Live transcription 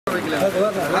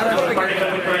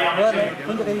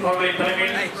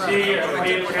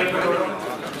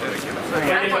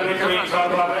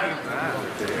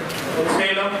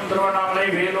சேலம், திருவண்ணாமலை,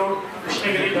 வேலூர்,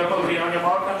 கிருஷ்ணகிரி, தர்மபுரி ஆகிய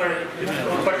மாவட்டங்களில்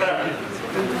உட்பட்ட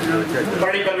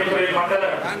பள்ளிக்கல்வித்துறை மண்டல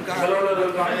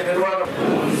அலுவலர்களுக்கான நிர்வாகம்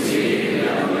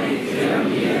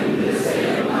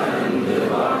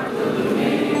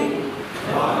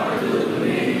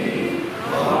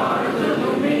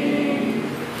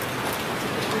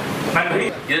நன்றி.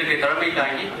 இதற்கு தலைமை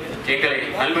தாங்கி எங்களை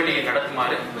நல்வழியை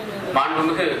நடத்துமாறு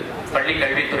மாண்புமிகு பள்ளி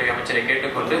கல்வித்துறை அமைச்சரை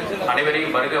கேட்டுக்கொண்டு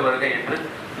அனைவரையும் வருக வருக என்று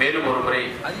மேலும் ஒரு முறை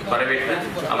வரவேற்று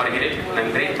அமர்கிறேன்.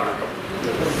 நன்றி, வணக்கம்.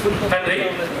 நன்றி.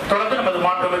 தொடர்ந்து நமது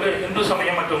மாண்புமிகு இந்து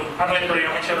சமயம் மற்றும் அறநிலைத்துறை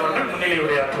அமைச்சர் அவர்கள் முன்னிலை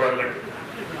உரையாற்றுவார்கள்.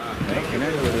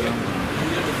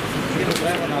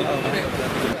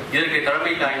 இதற்கு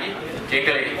தலைமை தாங்கி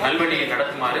எங்களை நல்வழியை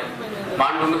நடத்துமாறு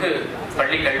மாண்புமிகு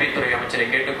பள்ளி கல்வித்துறை அமைச்சரை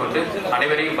கேட்டுக்கொண்டு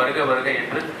அனைவரையும் வருக வருக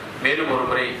என்று மேலும் ஒரு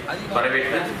முறை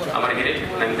வரவேற்று அமர்கிறேன்.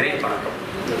 நன்றி, வணக்கம்.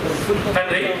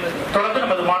 நன்றி. தொடர்ந்து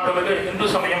நமது மாண்புமிகு இந்து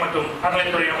சமயம் மற்றும்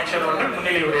அறநிலைத்துறை அமைச்சர் அவர்கள்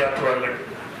முன்னிலை உரையாற்றுவார்கள்.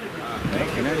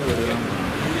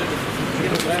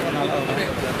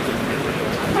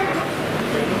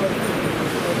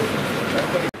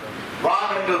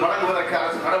 வாகனங்கள் வழங்குவதற்கு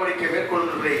அரசு நடவடிக்கை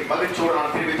மேற்கொள்வதை மகிழ்ச்சியோடு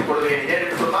நான் தெரிவித்துக் கொள்கிறேன்.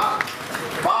 ஏனென்று சொன்னால்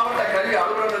மாவட்ட கல்வி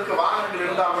அலுவலர்களுக்கு வாகனங்கள்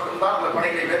இருந்தால் மட்டும்தான் அந்த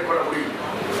பணிகளை மேற்கொள்ள முடியும்.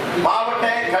 மாவட்ட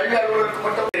கல்வி அலுவலருக்கு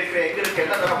மட்டும் இருக்கிற எங்களுக்கு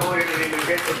என்ன தர போகிறது என்று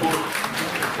கேட்கக்கூடும்.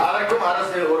 அதற்கும்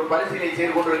அரசு ஒரு பரிசீலனை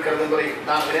செய்து கொண்டிருக்கிறது என்பதை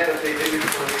நான் நேரத்தை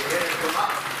தெரிவித்துக் கொள்கிறேன். ஏனென்று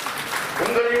சொன்னால்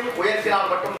உங்களையும்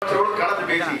உயர்த்தினால் மட்டும் கலந்து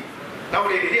பேசி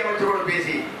நம்முடைய நிதியமைச்சரோடு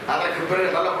பேசி அதற்கு பிறகு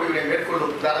நல்ல முடிவுகளை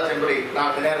மேற்கொள்ளும் அரசு என்பதை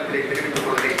நான் நேரத்தில் தெரிவித்துக்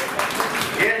கொள்கிறேன்.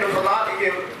 ஏனென்று சொன்னால் இங்கே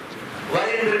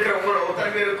வருகின்றிருக்கிற உங்களோட ஒத்தனை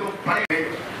பேருக்கும் பணி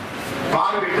வேண்டும்.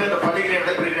 பார்வையிட்டு அந்த பள்ளிகளில்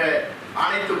நடைபெறுகிற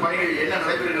அனைத்து பணிகள் என்ன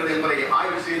நடைபெறுகிறது என்பதை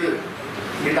ஆய்வு செய்து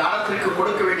இந்த அரசுக்கு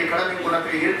கொடுக்க வேண்டிய கடமை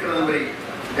குணத்தில் இருக்கிறது என்பதை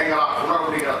எங்களால் உணர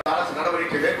முடிகிறது. அரசு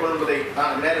நடவடிக்கை மேற்கொள்வதை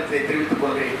நான் நேரத்தை தெரிவித்துக்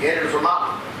கொள்கிறேன். ஏனென்று சொன்னால்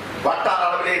வட்டார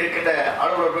அளவிலே இருக்கின்ற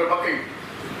அலுவலர் பெருமக்கள்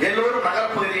எல்லோரும்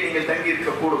நகரப்பகுதியில் நீங்கள் தங்கி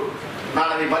இருக்கக்கூடும்.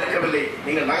 நான் அதை மறுக்கவில்லை.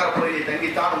 நீங்கள் நகரப்பகுதியில்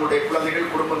தங்கித்தான் உங்களுடைய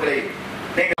குழந்தைகள் குடும்பங்களை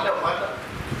நீங்கள்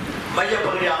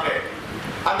மையப்பகுதியாக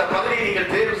அந்த பகுதியை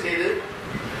நீங்கள் தேர்வு செய்து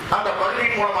அந்த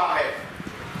பகுதியின் மூலமாக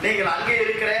நீங்கள் அங்கே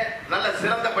இருக்கிற நல்ல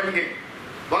சிறந்த பணிகள்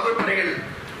வகுப்பறைகள்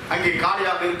அங்கே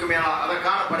காலியாக இருக்குமே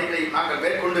அதற்கான பணிகளை நாங்கள்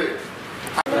மேற்கொண்டு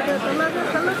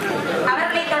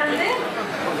அவர்களை தொடர்ந்து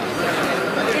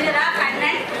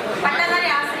கண்ணன் பட்டதாரி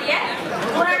ஆசிரியர்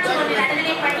ஊராட்சி ஒன்றிய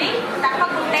நடுநிலைப்பள்ளி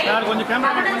தப்பக்குட்டை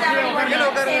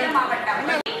சேலம் மாவட்டம்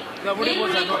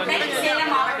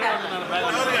சேலம் மாவட்டம்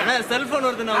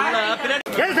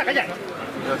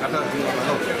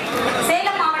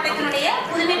சேலம் மாவட்டத்தினுடைய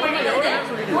புதுமைப்பள்ளி வந்து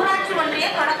ஊராட்சி ஒன்றிய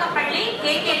தொடக்கப்பள்ளி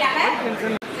KK நகர்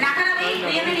நகரவை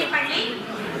உயர்நிலைப்பள்ளி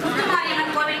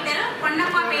முத்துமாரியம்மன் கோவில் தெரு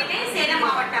பொன்னம்மாப்பேட்டை சேலம்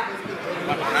மாவட்டம்.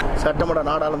 சட்டமன்ற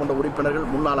நாடாளுமன்ற உறுப்பினர்கள்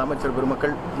முன்னாள் அமைச்சர்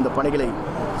பெருமக்கள் இந்த பணிகளை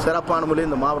சிறப்பான முறையில்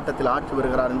இந்த மாவட்டத்தில் ஆற்றி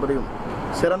வருகிறார் என்பதையும்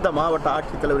சிறந்த மாவட்ட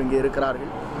ஆட்சித்தலைவர் இங்கே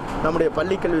இருக்கிறார்கள். நம்முடைய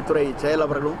பள்ளிக்கல்வித்துறை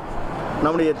செயலர்களும்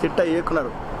நம்முடைய திட்ட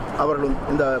இயக்குனர் அவர்களும்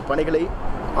இந்த பணிகளை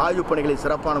ஆய்வுப் பணிகளை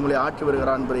சிறப்பான முறையில் ஆற்றி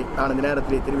வருகிறார் என்பதை நான் இந்த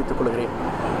நேரத்தில் தெரிவித்துக் கொள்கிறேன்.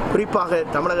 குறிப்பாக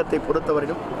தமிழகத்தை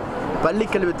பொறுத்தவரையும்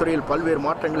பள்ளிக்கல்வித்துறையில் பல்வேறு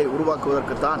மாற்றங்களை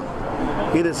உருவாக்குவதற்குத்தான்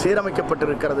இது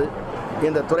சீரமைக்கப்பட்டிருக்கிறது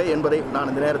இந்த துறை என்பதை நான்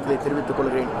இந்த நேரத்தில் தெரிவித்துக்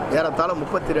கொள்கிறேன். ஏறத்தாழ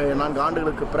 34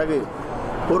 ஆண்டுகளுக்கு பிறகு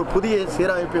ஒரு புதிய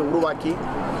சீரமைப்பை உருவாக்கி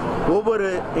ஒவ்வொரு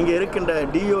இங்கே இருக்கின்ற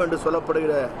டிஓ என்று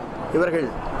சொல்லப்படுகிற இவர்கள்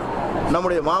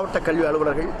நம்முடைய மாவட்ட கல்வி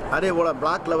அலுவலர்கள், அதே போல்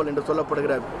பிளாக் லெவல் என்று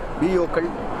சொல்லப்படுகிற பிஓக்கள்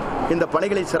இந்த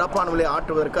பணிகளை சிறப்பான முறையில்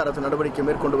ஆற்றுவதற்கு அரசு நடவடிக்கை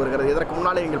மேற்கொண்டு வருகிறது. இதற்கு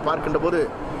முன்னாலே நீங்கள் பார்க்கின்ற போது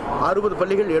 60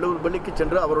 பள்ளிகள் 70 பள்ளிக்கு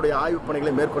சென்று அவருடைய ஆய்வுப்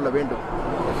பணிகளை மேற்கொள்ள வேண்டும்.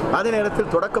 அதே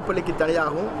நேரத்தில் தொடக்கப்பள்ளிக்கு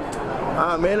தனியாகவும்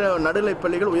நடுநிலைப்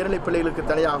பள்ளிகள் உயர்நிலைப் பள்ளிகளுக்கு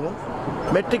தனியாகவும்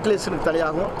மெட்ரிகுலேஷனுக்கு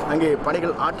தனியாகவும் அங்கே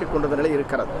பணிகள் ஆற்றிக்கொண்ட நிலை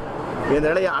இருக்கிறது. இந்த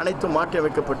நிலையை அனைத்தும் மாற்றி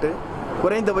அமைக்கப்பட்டு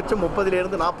குறைந்தபட்சம் 30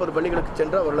 to 40 பள்ளிகளுக்கு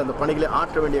சென்று அவர்கள் அந்த பணிகளை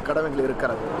ஆற்ற வேண்டிய கடமைகள்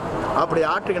இருக்கிறது. அப்படி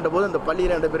ஆற்றுகின்ற போது அந்த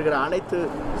பள்ளியில் நடைபெறுகிற அனைத்து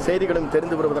செய்திகளும்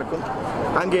தெரிந்து வருவதற்கும்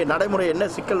அங்கே நடைமுறை என்ன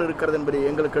சிக்கல் இருக்கிறது என்பதை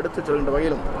எங்களுக்கு எடுத்துச் சொல்கின்ற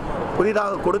வகையிலும்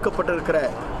புதிதாக கொடுக்கப்பட்டிருக்கிற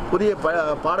புதிய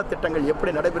பாடத்திட்டங்கள்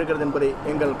எப்படி நடைபெறுகிறது என்பதை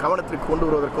எங்கள் கவனத்திற்கு கொண்டு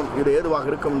வருவதற்கும் இது ஏதுவாக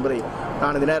இருக்கும் என்பதை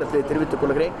நான் இந்த நேரத்தில் தெரிவித்துக்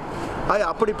கொள்கிறேன்.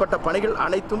 அப்படிப்பட்ட பணிகள்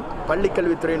அனைத்தும்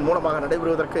பள்ளிக்கல்வித்துறையின் மூலமாக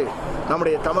நடைபெறுவதற்கு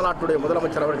நம்முடைய தமிழ்நாட்டுடைய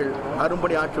முதலமைச்சர் அவர்கள்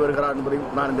அரும்பணி ஆற்றி வருகிறார் என்பதையும்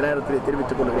நான் இந்த நேரத்தில்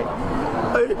தெரிவித்துக் கொள்கிறேன்.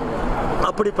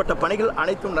 அப்படிப்பட்ட பணிகள்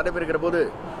அனைத்தும் நடைபெறுகிற போது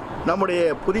நம்முடைய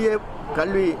புதிய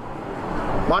கல்வி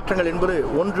மாற்றங்கள் என்பது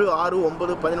 1, 6,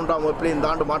 9, 11ஆம் வகுப்பில் இந்த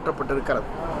ஆண்டு மாற்றப்பட்டிருக்கிறது.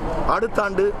 அடுத்த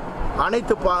ஆண்டு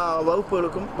அனைத்து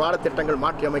வகுப்புகளுக்கும் பாடத்திட்டங்கள்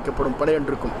மாற்றி அமைக்கப்படும்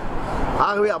 12க்கும்.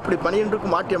 ஆகவே அப்படி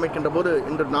 12க்கும் மாற்றி அமைக்கின்ற போது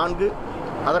இன்று 4,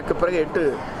 அதற்கு பிறகு 8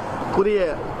 புதிய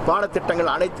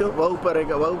பாடத்திட்டங்கள் அனைத்து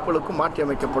வகுப்புகளுக்கும் மாற்றி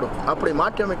அமைக்கப்படும். அப்படி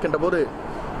மாற்றி அமைக்கின்ற போது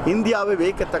இந்தியாவை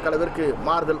வியக்கத்தக்க அளவிற்கு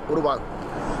மாறுதல் உருவாகும்.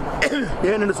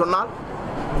 ஏனென்று சொன்னால்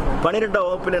 12ஆம்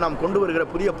வகுப்பில் நாம் கொண்டு வருகிற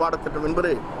புதிய பாடத்திட்டம்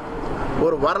என்பது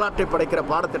ஒரு வரலாற்றை படைக்கிற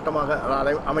பாடத்திட்டமாக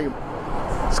அமையும்.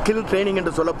 ஸ்கில் ட்ரைனிங்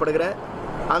என்று சொல்லப்படுகிற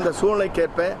அந்த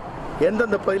சூழ்நிலைக்கேற்ப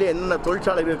எந்தெந்த பகுதியில் என்னென்ன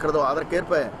தொழிற்சாலை இருக்கிறதோ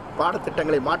அதற்கேற்ப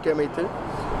பாடத்திட்டங்களை மாற்றி அமைத்து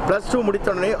 +2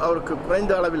 முடித்தவுடனே அவருக்கு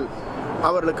குறைந்த அளவில்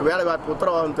அவர்களுக்கு வேலைவாய்ப்பு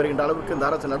உத்தரவாதம் தருகின்ற அளவுக்கு இந்த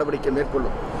அரசு நடவடிக்கை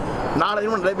மேற்கொள்ளும். நாளை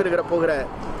நடைபெறுகிற போகிற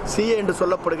CA என்று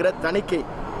சொல்லப்படுகிற தணிக்கை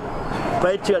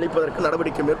பயிற்சி அளிப்பதற்கு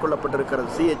நடவடிக்கை மேற்கொள்ளப்பட்டிருக்கிறது.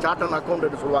 CA சார்ட் அக்கவுண்ட்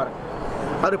என்று சொல்வார்.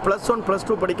 அது +1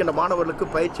 +2 படிக்கின்ற மாணவர்களுக்கு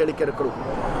பயிற்சி அளிக்க இருக்கிறோம்.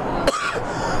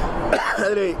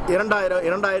 அதில்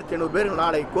 2500 பேர்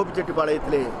நாளை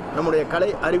கோபிச்செட்டிப்பாளையத்திலே நம்முடைய கலை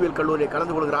அறிவியல் கல்லூரியில்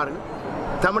கலந்து கொள்கிறார்கள்.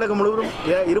 தமிழகம் முழுவதும்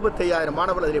 25,000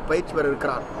 மாணவர்கள் அதில் பயிற்சி பெற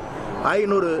இருக்கிறார்.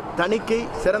 500 தணிக்கை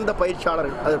சிறந்த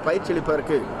பயிற்சியாளர்கள் அதில் பயிற்சி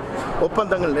அளிப்பதற்கு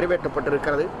ஒப்பந்தங்கள்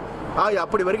நிறைவேற்றப்பட்டிருக்கிறது.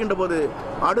 அப்படி வருகின்ற போது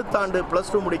அடுத்த ஆண்டு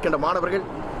 +2 முடிக்கின்ற மாணவர்கள்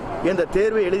இந்த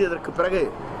தேர்வை எழுதியதற்கு பிறகு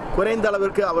குறைந்த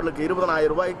அளவிற்கு அவர்களுக்கு 20,000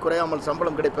 ரூபாய் குறையாமல்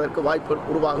சம்பளம் கிடைப்பதற்கு வாய்ப்பு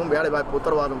உருவாகும், வேலைவாய்ப்பு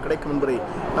உத்தரவாதம் கிடைக்கும் என்பதை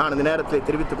நான் இந்த நேரத்தில்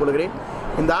தெரிவித்துக் கொள்கிறேன்.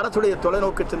 இந்த அரசுடைய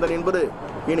தொலைநோக்கு சிந்தனை என்பது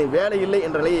இனி வேலை இல்லை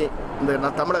என்ற நிலையை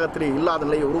இந்த தமிழகத்தில் இல்லாத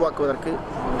நிலையை உருவாக்குவதற்கு,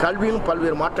 கல்வியிலும்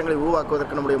பல்வேறு மாற்றங்களை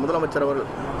உருவாக்குவதற்கு நம்முடைய முதலமைச்சர் அவர்கள்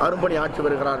அரும்பணி ஆற்றி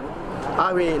வருகிறார்கள்.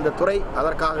 ஆகவே இந்த துறை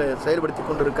அதற்காக செயல்படுத்தி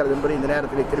கொண்டிருக்கிறது என்பதை இந்த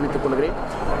நேரத்தில் தெரிவித்துக் கொள்கிறேன்.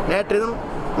 நேற்று தினம்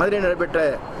மதுரையில் நடைபெற்ற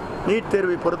நீட்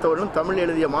தேர்வை பொறுத்தவரையிலும் தமிழ்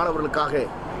எழுதிய மாணவர்களுக்காக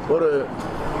ஒரு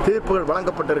தீர்ப்புகள்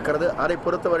வழங்கப்பட்டிருக்கிறது. அதை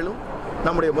பொறுத்தவரையிலும்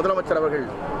நம்முடைய முதலமைச்சர் அவர்கள்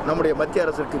நம்முடைய மத்திய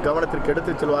அரசுக்கு கவனத்திற்கு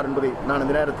எடுத்துச் செல்வார் என்பதை நான்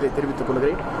இந்த நேரத்தில் தெரிவித்துக்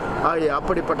கொள்கிறேன். ஆகிய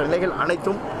அப்படிப்பட்ட நிலைகள்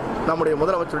அனைத்தும் நம்முடைய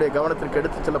முதலமைச்சருடைய கவனத்திற்கு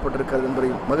எடுத்துச் செல்லப்பட்டிருக்கிறது என்பதை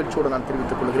மகிழ்ச்சியோடு நான்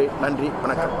தெரிவித்துக் கொள்கிறேன். நன்றி,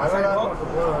 வணக்கம்.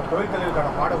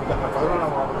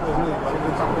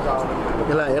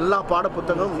 எல்லா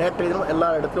பாடப்புத்தகங்களும் நேற்றைய தினம் எல்லா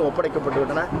இடத்திலும்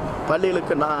ஒப்படைக்கப்பட்டுவிட்டன.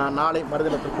 பள்ளிகளுக்கு நாளை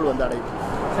மறுதினத்திற்குள் வந்து அடையும்.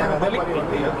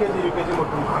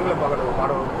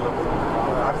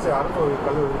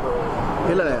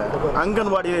 இல்லை,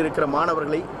 அங்கன்வாடியில் இருக்கிற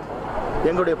மாணவர்களை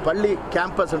எங்களுடைய பள்ளி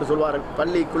கேம்பஸ் என்று சொல்வார்கள்,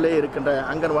 பள்ளிக்குள்ளே இருக்கின்ற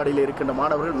அங்கன்வாடியில் இருக்கின்ற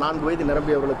மாணவர்கள் 4 வயது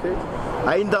நிரம்பியவர்களுக்கு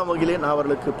 5ஆம் வகுப்பிலே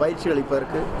அவர்களுக்கு பயிற்சி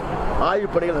அளிப்பதற்கு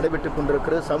ஆய்வுப் பணிகள் நடைபெற்றுக்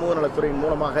கொண்டிருக்கிறது. சமூக நலத்துறையின்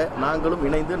மூலமாக நாங்களும்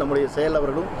இணைந்து நம்முடைய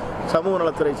செயலவர்களும் சமூக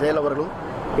நலத்துறை செயலவர்களும்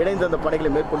இணைந்து அந்த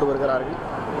பணிகளை மேற்கொண்டு வருகிறார்கள்.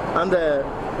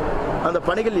 அந்த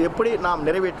பணிகள் எப்படி நாம்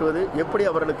நிறைவேற்றுவது, எப்படி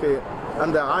அவர்களுக்கு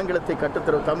அந்த ஆங்கிலத்தை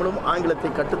கற்றுத்தருவது, தமிழும் ஆங்கிலத்தை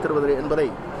கற்றுத்தருவது என்பதை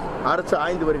அரசு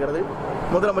ஆய்ந்து வருகிறது.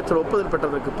 முதலமைச்சர் ஒப்புதல்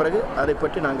பெற்றதற்கு பிறகு அதை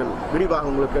பற்றி நாங்கள் விரிவாக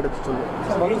உங்களுக்கு எடுத்துச் சொல்வோம்.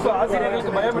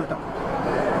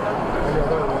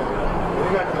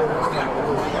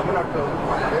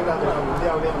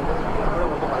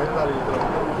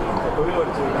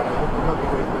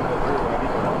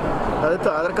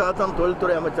 அதற்காகத்தான்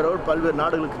தொழில்துறை அமைச்சர் அவர்கள் பல்வேறு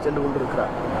நாடுகளுக்கு சென்று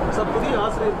கொண்டிருக்கிறார். புதிய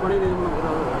ஆசிரியர் பணி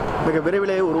மிக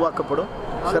விரைவிலேயே உருவாக்கப்படும்.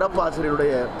 சிறப்பு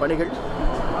ஆசிரியருடைய பணிகள்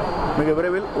மிக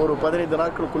விரைவில் ஒரு 15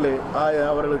 நாட்களுக்குள்ளே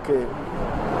அவர்களுக்கு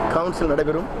கவுன்சில்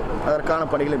நடைபெறும். அதற்கான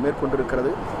பணிகளை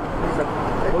மேற்கொண்டிருக்கிறது.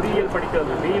 பொறியியல்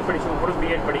படிக்கிறது, பிஏ படிச்சவங்க கூட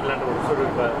பிஎட் படிக்கலான்ற ஒரு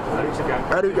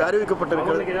சூழல்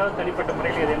அறிவிக்கப்பட்டிருக்கிறது. ஏதாவது தனிப்பட்ட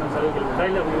முறையில் ஏதேனும் சலுகைகள் உண்டா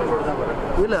இல்லை இவங்களோட தான் வரும்?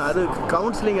 இல்லை, அது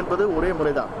கவுன்சிலிங் என்பது ஒரே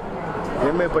முறை தான்.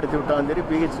 MA படித்து விட்டாலும் சரி,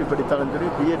 PhD படித்தாலும் சரி,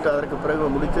 B.Ed அதற்கு பிறகு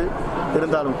முடித்து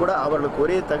இருந்தாலும் கூட அவர்களுக்கு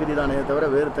ஒரே தகுதி தானே தவிர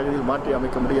வேறு தகுதியில் மாற்றி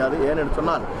அமைக்க முடியாது. ஏனென்று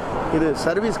சொன்னால் இது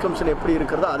சர்வீஸ் கமிஷன் எப்படி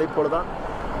இருக்கிறதோ அதே போல தான்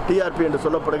TRP என்று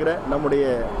சொல்லப்படுகிற நம்முடைய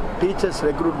டீச்சர்ஸ்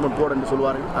ரெக்ரூட்மெண்ட் போர்டு என்று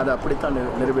சொல்வார்கள், அது அப்படித்தான்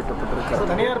நிறைவேற்றப்பட்டிருக்கிறது.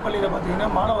 தனியார் பள்ளியில் பார்த்தீங்கன்னா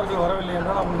மாணவர்கள் வரவில்லை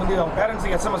என்றால் அவங்க அவங்க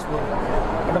பேரண்ட்ஸுக்கு SMS போடுறாங்க.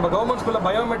 நம்ம கவர்மெண்ட் ஸ்கூலில்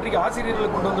பயோமெட்ரிக்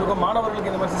ஆசிரியர்கள் கொண்டு வந்திருக்கோம்.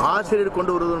 மாணவர்களுக்கு இந்த மாதிரி ஆசிரியர்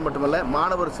கொண்டு வருவது மட்டுமல்ல,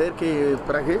 மாணவர் சேர்க்கை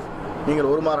பிறகு நீங்கள்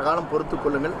 1 மாத காலம் பொறுத்துக்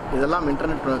கொள்ளுங்கள். இதெல்லாம்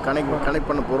இன்டர்நெட் கனெக்ட்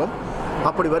பண்ண போகிறோம்.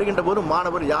 அப்படி வருகின்ற போது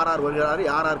மாணவர் யார் வருகிறார்,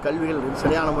 யார் கல்விகள்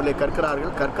சரியான முறையில்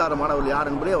கற்கிறார்கள், கற்காத மாணவர்கள் யார்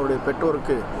என்பதை அவருடைய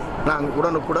பெற்றோருக்கு நாங்கள்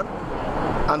உடனுக்குடன்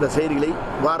அந்த செய்திகளை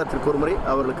வாரத்திற்கு ஒரு முறை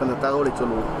அவர்களுக்கு அந்த தகவலை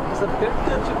சொல்லுவோம்.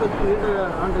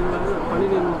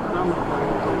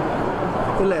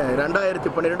 இல்லை, 2012,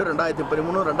 2013,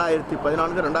 2014,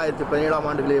 2017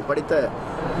 ஆண்டுகளில்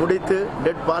முடித்து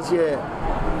டெட்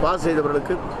பாஸ்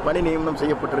செய்தவர்களுக்கு பணி நியமனம்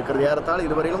செய்யப்பட்டிருக்கிறது. ஏறத்தாழ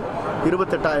இதுவரையிலும்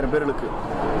 28,000 பேர்களுக்கு.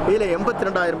 இதில்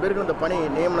 82,000 பேர்கள் இந்த பணி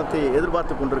நியமனத்தை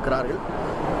எதிர்பார்த்து கொண்டிருக்கிறார்கள்.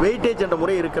 வெயிட்டேஜ் என்ற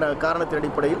முறை இருக்கிற காரணத்தின்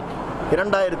அடிப்படையில்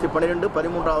 2012,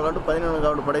 13ஆம் ஆண்டு, 14ஆம்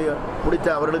ஆண்டு முடித்த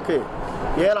அவர்களுக்கு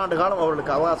 7 ஆண்டு காலம்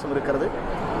அவர்களுக்கு அவகாசம் இருக்கிறது.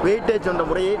 வெயிட்டேஜ் என்ற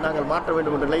முறையை நாங்கள் மாற்ற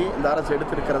வேண்டும் என்ற நிலையை இந்த அரசு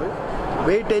எடுத்திருக்கிறது.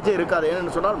 வெயிட்டேஜே இருக்காது.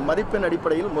 ஏனென்று சொன்னால் மதிப்பெண்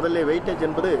அடிப்படையில் முதல்ல வெயிட்டேஜ்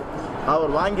என்பது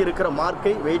அவர் வாங்கியிருக்கிற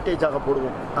மார்க்கை வெயிட்டேஜாக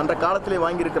போடுவோம். அந்த காலத்திலே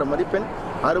வாங்கியிருக்கிற மதிப்பெண்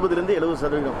 60லிருந்து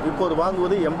 70%, இப்போது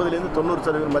வாங்குவது 80லிருந்து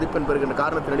 90% மதிப்பெண் பெறுகின்ற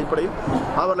காரணத்தின் அடிப்படையில்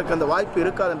அவர்களுக்கு அந்த வாய்ப்பு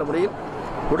இருக்காது என்ற முறையில்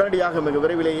உடனடியாக மிக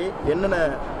விரைவிலேயே என்னென்ன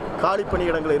காலி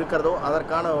பணியிடங்கள் இருக்கிறதோ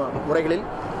அதற்கான முறைகளில்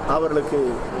அவர்களுக்கு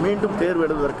மீண்டும் தேர்வு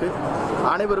எழுதுவதற்கு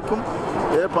அனைவருக்கும்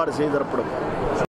ஏற்பாடு செய்து தரப்படும்.